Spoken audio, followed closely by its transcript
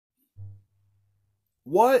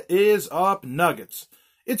What is up, Nuggets?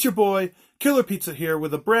 It's your boy, Killer Pizza here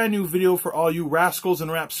with a brand new video for all you rascals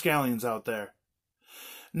and rapscallions out there.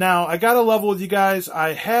 Now, I gotta level with you guys.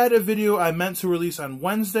 I had a video I meant to release on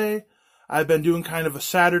Wednesday. I've been doing kind of a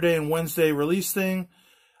Saturday and Wednesday release thing.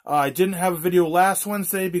 I didn't have a video last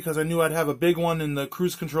Wednesday because I knew I'd have a big one in the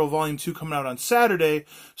Cruise Control Volume 2 coming out on Saturday.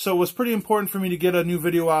 So it was pretty important for me to get a new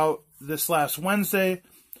video out this last Wednesday,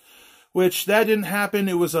 which that didn't happen.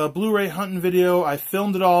 It was a Blu-ray hunting video. I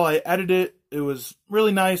filmed it all. I edited it. It was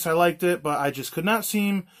really nice. I liked it, but I just could not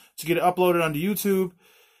seem to get it uploaded onto YouTube.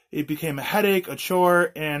 It became a headache, a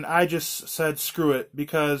chore, and I just said screw it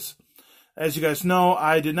because, as you guys know,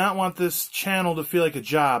 I did not want this channel to feel like a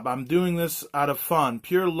job. I'm doing this out of fun,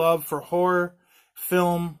 pure love for horror,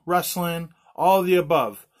 film, wrestling, all of the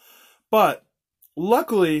above. But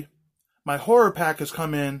luckily, my horror pack has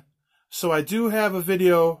come in, so I do have a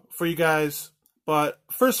video for you guys. But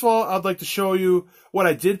first of all, I'd like to show you what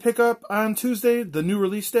I did pick up on Tuesday, the new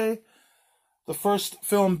release day. The first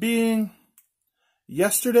film being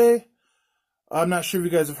Yesterday. I'm not sure if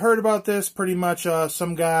you guys have heard about this. Pretty much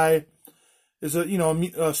some guy is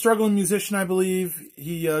a struggling musician, I believe.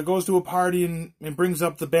 He goes to a party and brings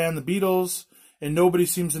up the band The Beatles, and nobody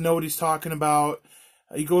seems to know what he's talking about.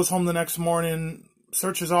 He goes home the next morning,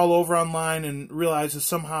 searches all over online, and realizes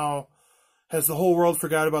somehow has the whole world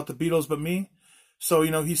forgot about the Beatles but me. So,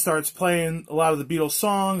 he starts playing a lot of the Beatles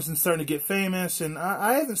songs and starting to get famous, and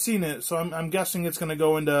I haven't seen it, so I'm guessing it's going to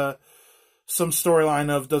go into some storyline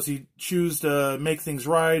of does he choose to make things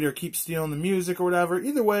right or keep stealing the music or whatever.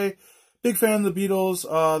 Either way, big fan of the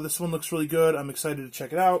Beatles. This one looks really good. I'm excited to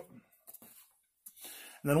check it out.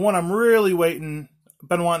 And then one I'm really been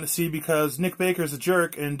wanting to see because Nick Baker's a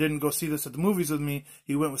jerk and didn't go see this at the movies with me.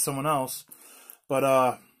 He went with someone else.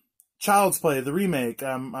 But Child's Play, the remake.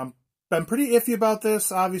 I'm been pretty iffy about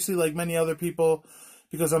this, obviously, like many other people,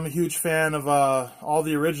 because I'm a huge fan of all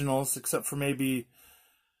the originals, except for maybe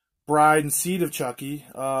Bride and Seed of Chucky.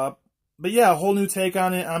 But yeah, a whole new take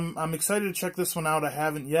on it. I'm excited to check this one out. I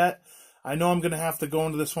haven't yet. I know I'm going to have to go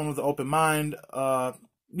into this one with an open mind.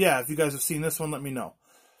 Yeah, if you guys have seen this one, let me know.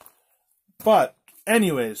 But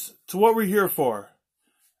anyways, to what we're here for.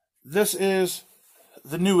 This is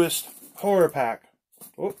the newest horror pack.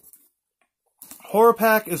 Oh. Horror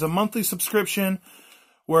Pack is a monthly subscription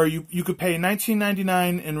where you could pay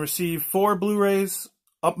 $19.99 and receive 4 Blu-rays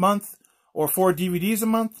a month or 4 DVDs a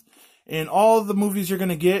month. And all the movies you're going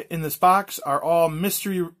to get in this box are all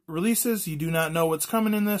mystery releases. You do not know what's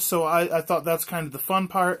coming in this, so I thought that's kind of the fun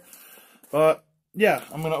part. But yeah,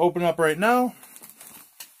 I'm going to open it up right now.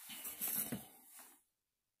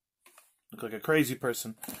 Look like a crazy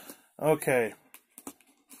person. Okay.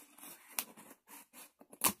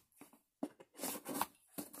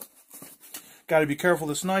 Got to be careful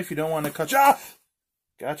with this knife. You don't want to cut you off.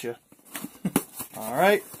 Gotcha. All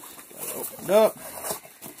right. Got it opened up.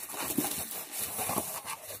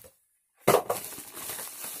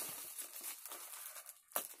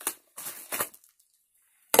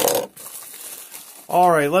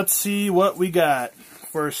 All right. Let's see what we got.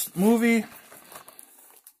 First movie.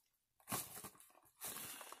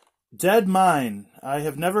 Dead Mine. I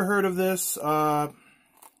have never heard of this. Let's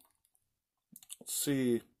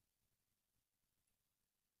see.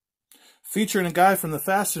 Featuring a guy from the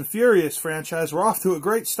Fast and Furious franchise. We're off to a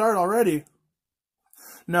great start already.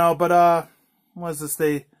 No, but, what is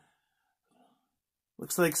this?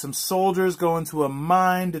 Looks like some soldiers go into a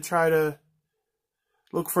mine to try to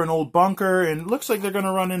look for an old bunker. And it looks like they're going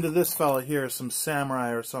to run into this fella here, some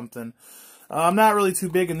samurai or something. I'm not really too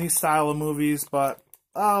big in these style of movies, but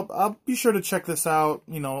I'll be sure to check this out,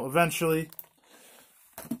 eventually.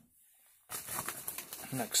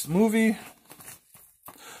 Next movie.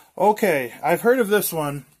 Okay, I've heard of this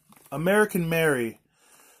one, American Mary.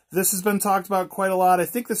 This has been talked about quite a lot. I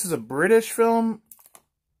think this is a British film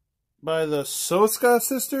by the Soska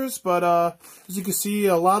sisters, but as you can see,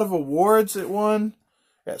 a lot of awards it won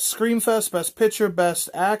at Screamfest, Best Picture, Best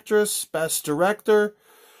Actress, Best Director.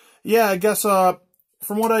 Yeah, I guess from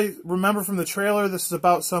what I remember from the trailer, this is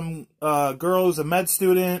about some girl who's a med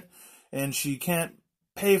student, and she can't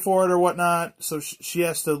pay for it or whatnot, so she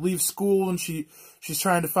has to leave school, and she's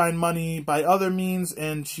trying to find money by other means,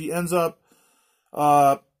 and she ends up,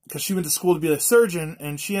 because she went to school to be a surgeon,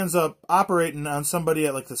 and she ends up operating on somebody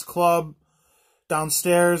at like this club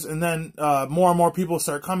downstairs, and then more and more people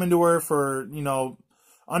start coming to her for,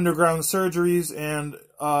 underground surgeries, and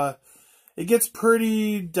it gets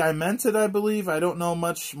pretty demented, I believe. I don't know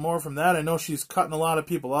much more from that. I know she's cutting a lot of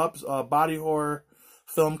people up, body horror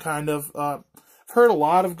film kind of. I've heard a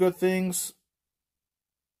lot of good things.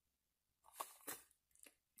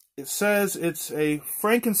 it says it's a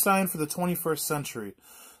Frankenstein for the 21st century.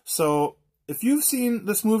 So if you've seen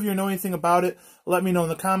this movie or know anything about it, let me know in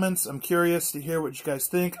the comments. I'm curious to hear what you guys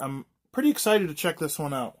think. I'm pretty excited to check this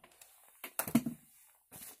one out.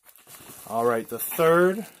 All right, the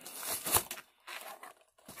third.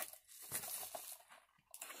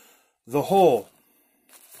 The Hole.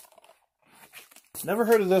 Never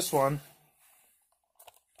heard of this one.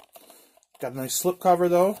 Got a nice slipcover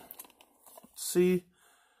though. Let's see.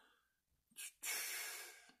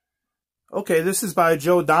 Okay, this is by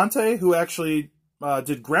Joe Dante, who actually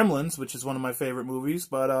did Gremlins, which is one of my favorite movies.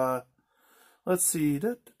 But let's see.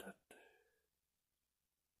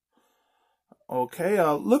 Okay,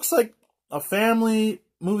 looks like a family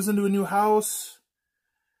moves into a new house,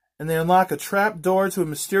 and they unlock a trap door to a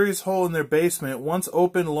mysterious hole in their basement. Once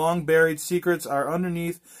open, long-buried secrets are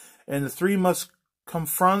underneath, and the three must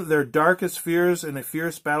confront their darkest fears in a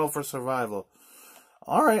fierce battle for survival.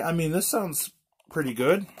 All right, I mean, this sounds pretty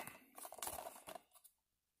good.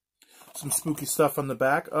 Some spooky stuff on the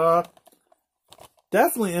back.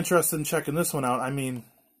 Definitely interested in checking this one out. I mean,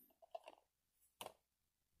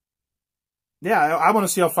 yeah, I want to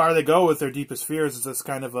see how far they go with their deepest fears. Is this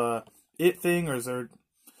kind of a it thing, or is there,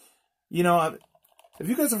 you know, if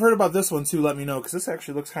you guys have heard about this one too, let me know, because this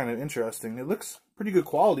actually looks kind of interesting. It looks pretty good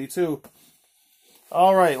quality too.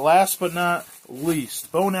 All right, last but not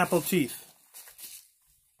least, Bone Apple Teeth.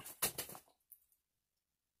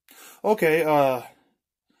 Okay,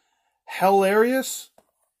 Hilarious.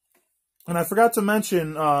 And I forgot to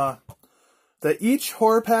mention that each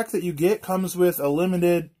horror pack that you get comes with a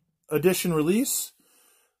limited edition release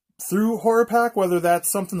through horror pack, whether that's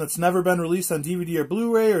something that's never been released on DVD or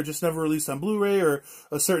Blu-ray, or just never released on Blu-ray, or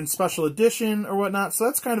a certain special edition or whatnot. So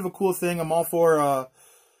that's kind of a cool thing. I'm all for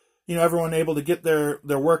you know, everyone able to get their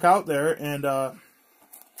work out there. And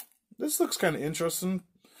this looks kind of interesting.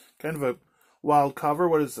 Kind of a wild cover.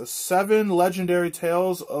 What is this? 7 legendary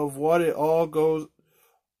tales of what it all goes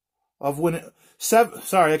of when it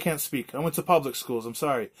sorry, I can't speak. I went to public schools. I'm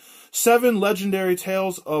sorry. 7 legendary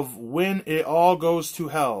tales of when it all goes to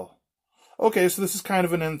hell. Okay, so this is kind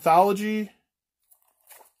of an anthology.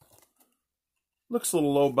 Looks a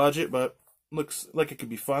little low budget, but looks like it could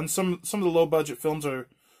be fun. Some of the low budget films are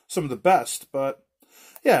some of the best, but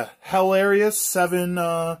yeah, Hilarious, 7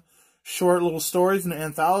 short little stories in an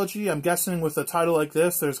anthology. I'm guessing with a title like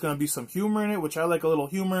this, there's going to be some humor in it, which I like a little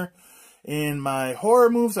humor in my horror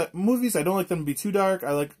movies. I don't like them to be too dark.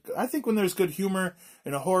 I think when there's good humor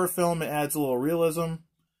in a horror film, it adds a little realism,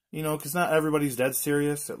 you know, because not everybody's dead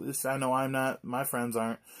serious. At least I know I'm not. My friends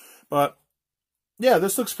aren't. But yeah,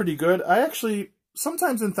 this looks pretty good.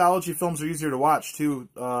 Sometimes anthology films are easier to watch too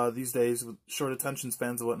these days with short attention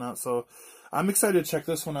spans and whatnot. So I'm excited to check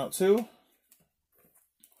this one out too.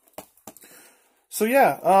 So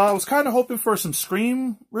yeah, I was kind of hoping for some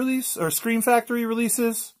Scream release or Scream Factory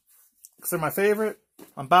releases, because they're my favorite.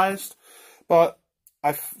 I'm biased, but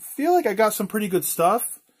I feel like I got some pretty good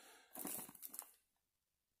stuff.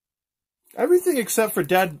 Everything except for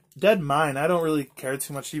Dead Mine. I don't really care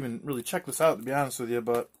too much to even really check this out, to be honest with you,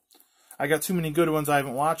 but I got too many good ones I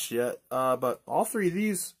haven't watched yet. But all 3 of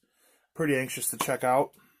these, pretty anxious to check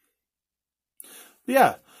out. But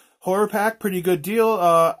yeah, horror pack, pretty good deal.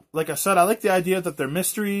 Like I said, I like the idea that they're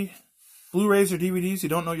mystery Blu-rays or DVDs. You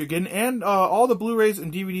don't know what you're getting. And all the Blu-rays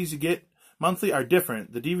and DVDs you get monthly are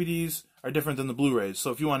different. The DVDs are different than the Blu-rays.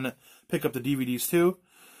 So if you want to pick up the DVDs too.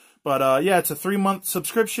 But yeah, it's a 3-month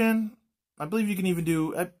subscription. I believe you can even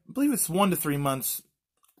do, I believe it's 1 to 3 months.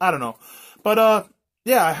 I don't know. But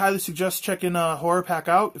yeah, I highly suggest checking Horror Pack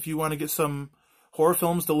out if you want to get some horror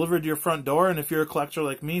films delivered to your front door. And if you're a collector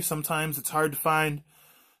like me, sometimes it's hard to find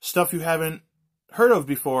stuff you haven't heard of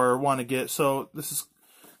before or want to get. So this is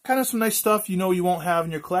kind of some nice stuff you know you won't have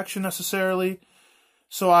in your collection necessarily.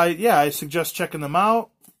 So I suggest checking them out.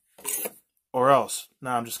 Or else. No,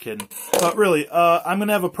 I'm just kidding. But really, I'm going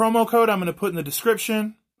to have a promo code I'm going to put in the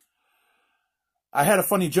description. I had a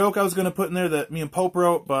funny joke I was going to put in there that me and Pope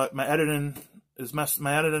wrote, but my editing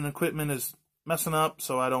equipment is messing up,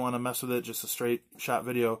 so I don't want to mess with it. Just a straight shot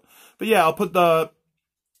video. But yeah, I'll put the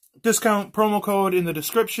discount promo code in the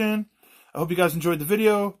description. I hope you guys enjoyed the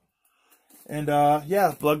video. And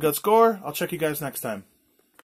yeah, Blood, Guts, Gore. I'll check you guys next time.